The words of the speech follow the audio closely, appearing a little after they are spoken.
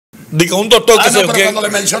Diga un doctor que no, se... pero cuando le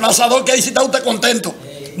menciona a Sador, que ahí sí está usted contento.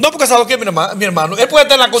 No, porque Sador que es mi hermano. Él puede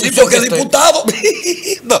estar en la condición. Sí, porque es diputado.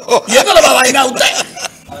 No. Y él no le va a vainar a usted.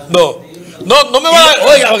 No me va a dar.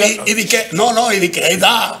 Oiga, y di que, y di que él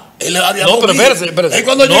da. Él le da de a 2.000. No, pero espérese. Es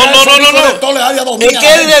cuando llega no. Le da de a 2.000. Es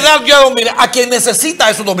que él le da yo a 2.000 a quien necesita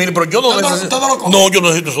esos 2.000, pero yo no necesito. No, yo no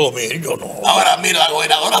necesito esos 2.000, yo no. Ahora, mira, la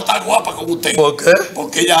gobernadora está guapa con usted. ¿Por qué?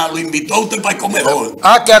 Porque ella lo invitó a usted para el comedor.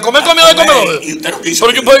 Que a comer comida de comedor. Y usted no quiso.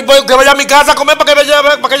 Pero yo puedo que vaya a mi casa a comer para que ella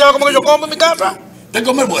vea como que yo como en mi casa. ¿Usted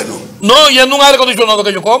come bueno? No, y en un aire acondicionado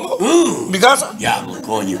que yo como. Mi casa. Ya,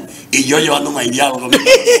 coño. Y yo llevando un haitiano conmigo.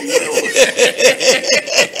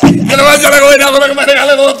 Que le vaya a la gobernadora que me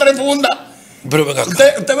regale 2 o 3 fundas. Pero venga acá.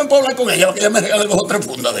 Usted me puede hablar con ella, que ella me regale 2 o 3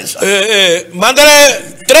 fundas de esas.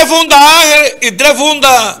 Mándale 3 fundas a Ángel y 3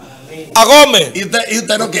 fundas a Gómez. ¿Y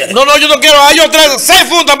usted no quiere? No, yo no quiero. A ellos 6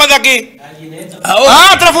 fundas mande aquí.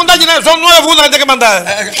 Ahora, 3 fundas a Ginebra. Son 9 fundas que tiene que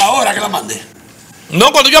mandar. Ahora que la mande.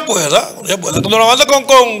 No, cuando ella pueda. Cuando la mande con...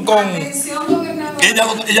 Ella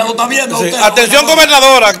lo está viendo. Sí. Usted, Atención,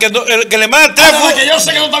 gobernadora, que le mande 3 fundas. Que yo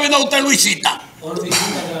sé que lo está viendo a usted, Luisita.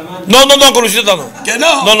 No, con Luisita no. ¿Que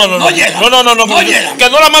no? No llega. No llega. Que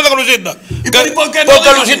no la mande con Luisita. ¿Y por qué no?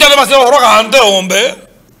 Porque Luisita es demasiado arrogante, hombre.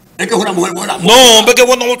 Es que es una mujer buena. No, hombre, que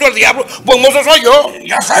bueno mozo el diablo. Pues mozo soy yo.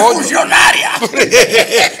 Yo soy funcionaria.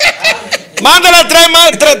 Mándale 3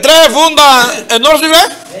 fundas. ¿No lo sirve?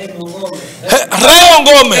 Reón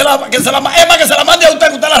Gómez. Que se la mande a usted,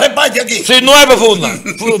 que usted la reparte aquí. Sí, 9 fundas.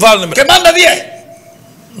 Que mande 10.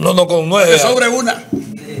 No, con 9. Que sobre una.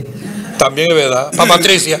 También es verdad. Para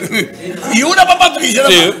Patricia. Y una para Patricia.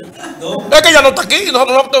 Sí. Es que ella no está aquí.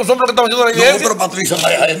 Nosotros somos los que estamos haciendo la iglesia. No, pero Patricia está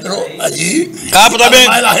allá adentro, allí. Pues también.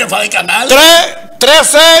 Además es la jefa del canal. 3,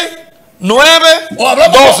 6, 9,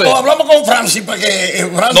 12. O hablamos con Francis para que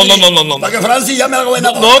Francis. No. Para que Francis llame al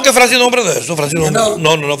gobernador. No, que Francis no es hombre de eso. Francis no.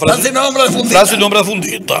 No. Francis no es hombre de fundita. Francis no es hombre de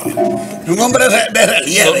fundita. Un hombre de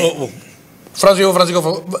relieve. Francisco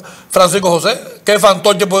José, que es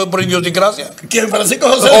fantoche por idiosincrasia. ¿Quién? Francisco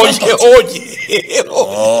José. Oye.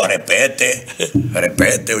 Oh, respete,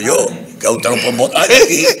 yo, que a usted lo pueden votar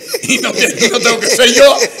aquí. Y no tengo que ser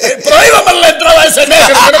yo. Prohíbame la entrada a ese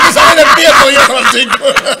negro, pero que sale del prieto yo, Francisco.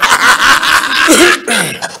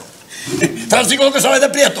 Francisco lo que sabe de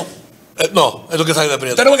prieto. No, es lo que sabe de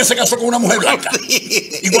prieto. Usted no es que se casó con una mujer blanca.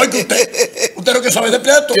 Igual que usted. Usted no es que sabe de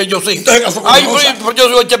prieto. Que yo sí. Usted se casó con una rosa. Yo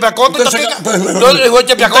soy Chepe Acota. Usted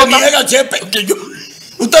niega Chepe.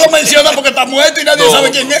 Usted lo menciona porque está muerto y nadie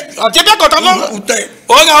sabe quién es. ¿A Chepe Acota no? Usted.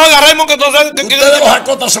 Oiga, Raymond, que entonces... Ustedes los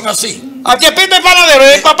Acotas son así. A Chepito el panadero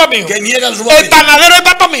es papá mío. Que niegan su El panadero es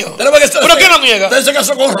papá mío. ¿Pero qué no niega? Usted se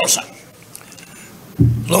casó con Rosa.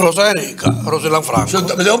 No, Rosa es rica. Rosa es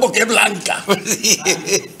Lanfranco. Me digo porque es blanca.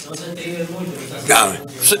 Mire,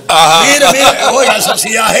 oiga, esa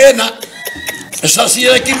silla ajena. Esa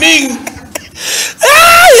silla de Quimín.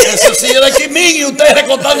 Esa silla de Quimín y usted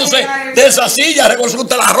recortándose de esa silla,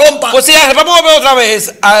 usted la rompa. Pues sí, vamos a ver otra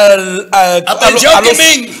vez a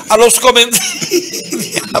los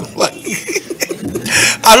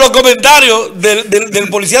comentarios del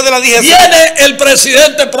policía de la DGC. Viene el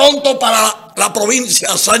presidente pronto para la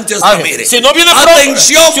provincia Sánchez Ramírez. Si no viene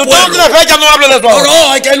atención, si usted no tiene fecha, no hable de eso.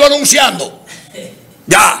 No, hay que irlo anunciando.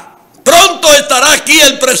 Ya. Pronto estará aquí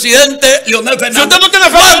el presidente Leonel Fernández. Si usted no tiene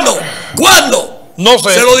fecha. ¿Cuándo? No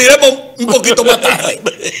sé. Se lo diremos un poquito más tarde.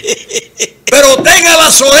 Pero tenga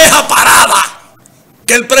las orejas paradas,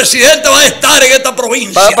 que el presidente va a estar en esta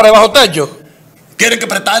provincia. ¿Para bajo techo? ¿Quieren que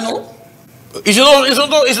prestárnoslo? ¿Y si no se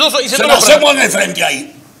lo hacemos en el frente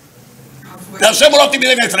ahí? Le hacemos la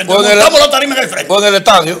actividad en el frente. Montamos la tarima en el frente. O en el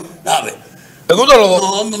estadio. A ver. No,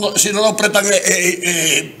 si no nos prestan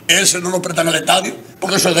ese, no nos prestan el estadio,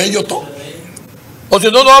 porque eso es de ellos todo. O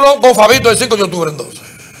si no, hablo con Fabito el 5 de octubre entonces.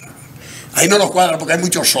 Ahí no nos cuadra porque hay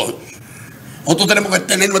mucho sol. Nosotros tenemos que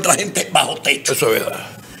tener nuestra gente bajo techo. Eso es verdad.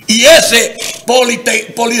 Y ese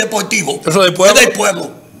polideportivo eso es del pueblo.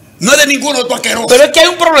 No es de ninguno de estos asquerosos. Pero es que hay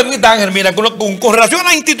un problemita, Ángel, mira, con relación a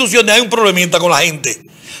las instituciones hay un problemita con la gente.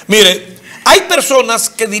 Mire, hay personas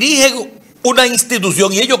que dirigen una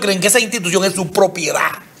institución y ellos creen que esa institución es su propiedad.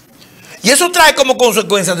 Y eso trae como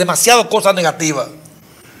consecuencia demasiadas cosas negativas.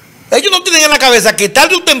 Ellos no tienen en la cabeza que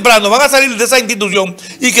tarde o temprano van a salir de esa institución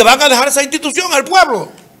y que van a dejar esa institución al pueblo.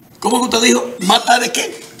 ¿Cómo que usted dijo? ¿Más tarde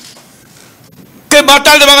qué? Que más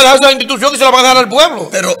tarde van a dejar esa institución y se la van a dejar al pueblo.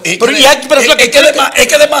 Es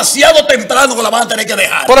que demasiado temprano que la van a tener que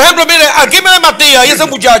dejar. Por ejemplo, mire, Arquímedes Matías y ese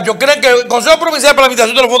muchacho creen que el Consejo Provincial para la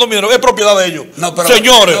Administración de los Fondos Mineros es propiedad de ellos.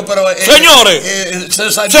 Señores.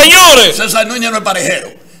 César Núñez no es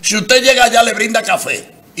parejero. Si usted llega allá, le brinda café.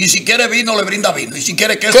 Y si quiere vino, le brinda vino. Y si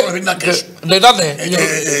quiere queso, le brinda queso. ¿De dónde?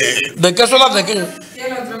 ¿De queso dónde?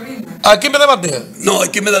 Aquí me da Matías. No,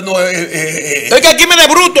 aquí me da. No, es que aquí me da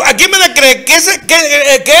bruto. Aquí me da cree que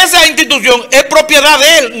esa institución es propiedad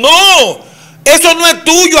de él. No. Eso no es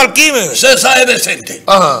tuyo, Arquímedes. César es decente.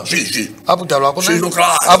 Ajá. Sí, sí. Ah, pues te hablaba con él. Sí, no,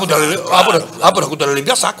 claro. Pero que usted le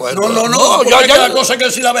limpia saco. No, ya. La cosa es que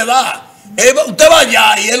decir la verdad. Usted va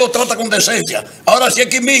allá y él lo trata con decencia. Ahora, si es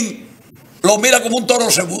Quimín lo mira como un toro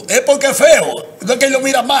cebú, es porque es feo. No es que él lo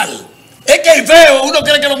mira mal. Es que es feo, uno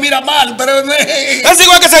cree que lo mira mal, pero es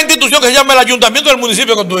igual que esa institución que se llama el ayuntamiento del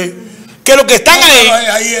municipio que tú dices. Que los que están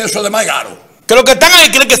ahí eso de Maigaro. Que los que están ahí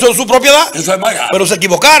creen que son su propiedad. Eso es Maigaro. Pero se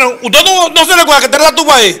equivocaron. Usted no se recuerda que te la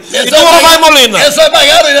tuvo ahí. Eso y tuvo Rafael Molina. Eso es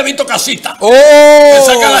Maigaro y de Vito Casita. Que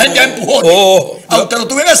saca a la gente a empujones. A usted lo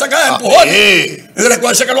tuvieron que sacar a empujones. Y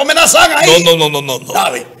recuerde que lo amenazan ahí. No.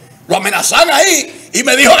 ¿Sabe? Lo amenazan ahí. Y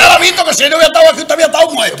me dijo Garavito que si yo no había estado aquí, usted había estado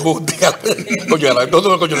muerto. Coño, Garavito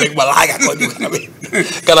no es lengua larga, coño.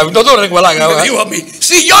 Garavito no es lengua larga. Me dijo a mí,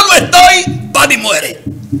 si yo no estoy, Pani muere.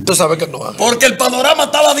 Tú sabes que no. Porque el panorama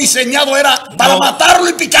estaba diseñado, era para matarlo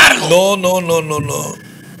y picarlo. No.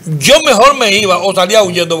 Yo mejor me iba o salía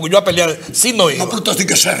huyendo porque yo a pelear sí no iba. No, pero usted sí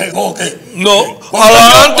que se regó. No,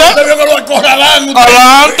 adelante. Usted vio que lo acorralaron.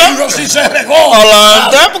 Adelante. Uno sí se regó.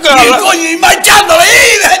 Adelante, porque y marchándole,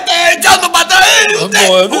 echando para atrás,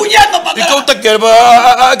 huyendo para atrás. ¿Y qué usted quiere?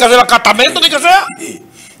 ¿Hay que hacer acatamento ni que sea?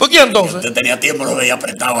 ¿Por qué entonces? Usted tenía tiempo, lo veía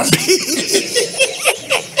apretado así.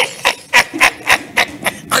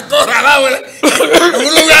 Acorralado en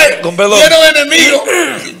un lugar lleno de enemigos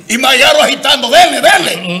y Maigaro agitando, denle.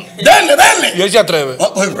 Y él se atreve.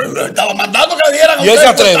 Estaba mandando que le dieran a y él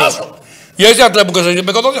se atreve porque se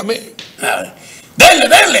me conoce a mí.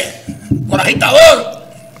 Denle con agitador.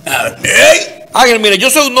 Ángel, mire, yo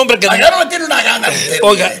soy un hombre que Maigaro le tiene una gana.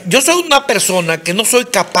 Oiga, yo soy una persona que no soy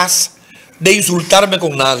capaz de insultarme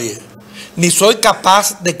con nadie, ni soy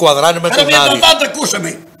capaz de cuadrarme con nadie. Pero mientras tanto,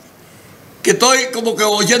 escúcheme, que estoy como que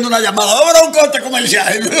oyendo una llamada. Vamos a un corte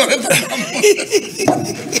comercial.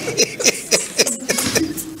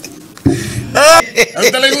 ¿A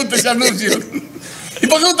usted le gusta ese anuncio? ¿Y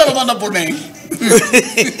por qué usted lo manda a poner?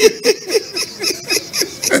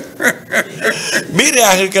 Mire,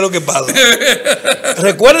 Ángel, ¿qué es lo que pasa?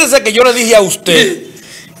 Recuérdese que yo le dije a usted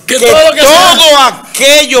que todo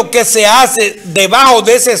aquello que se hace debajo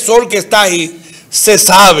de ese sol que está ahí, se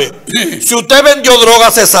sabe. Si usted vendió droga,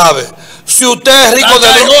 se sabe. Si usted es rico de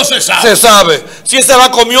droga, se sabe. Si se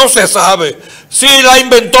la comió, se sabe. Si la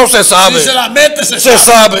inventó, se sabe. Si se la mete, se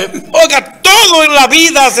sabe. Oiga, todo en la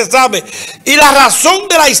vida se sabe. Y la razón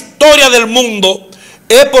de la historia del mundo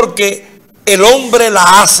es porque el hombre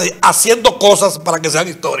la hace haciendo cosas para que sean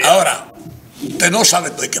historia. Ahora, usted no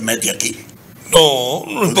sabe todo el que mete aquí. No,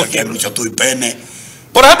 porque hay mucho tu y pene.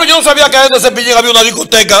 Por ejemplo, yo no sabía que en Cepillín había una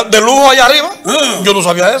discoteca de lujo allá arriba. Yo no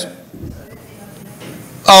sabía eso.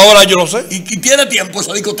 Ahora yo lo sé. ¿Y tiene tiempo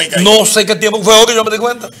esa discoteca ahí? No sé qué tiempo fue hoy que yo me di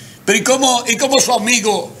cuenta. Pero ¿y cómo su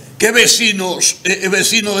amigo, que es vecino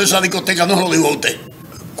de esa discoteca, no lo dijo a usted?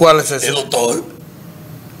 ¿Cuál es ese? El doctor.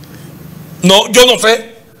 No, yo no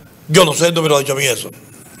sé. Yo no sé, no me lo ha dicho a mí eso.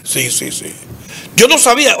 Sí. Yo no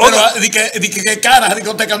sabía. Pero di que cara la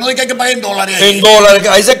discoteca, no di que hay que pagar en dólares. En dólares.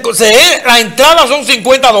 Ahí la entrada son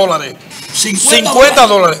 $50.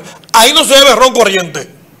 $50. Ahí no se bebe ron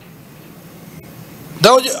corriente.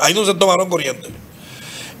 Oye, ahí no se toma ron corriente.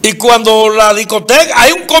 Y cuando la discoteca,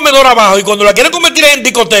 hay un comedor abajo, y cuando la quieren convertir en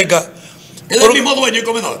discoteca. ¿Es del mismo dueño el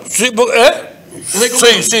comedor? Sí,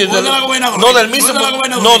 sí. Del mismo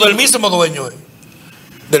dueño.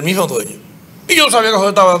 Del mismo dueño. Y yo no sabía que se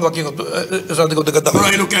estaba dando aquí esa discoteca. Pero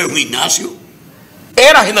ahí lo que es un gimnasio.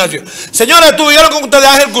 Era gimnasio. Señores, estuvieron con ustedes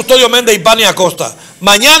Ángel Custodio Méndez y Pani Acosta.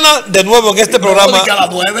 Mañana, de nuevo en este programa. A las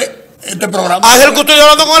 9. Este programa. Ángel Custodio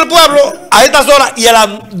hablando con el pueblo a estas horas y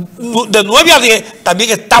de 9 a 10 también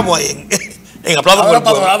estamos ahí en Hablando con el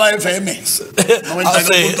Pueblo. Ahora FM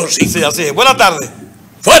 92.5. Sí, así es. Buenas tardes.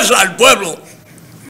 Fuerza al pueblo.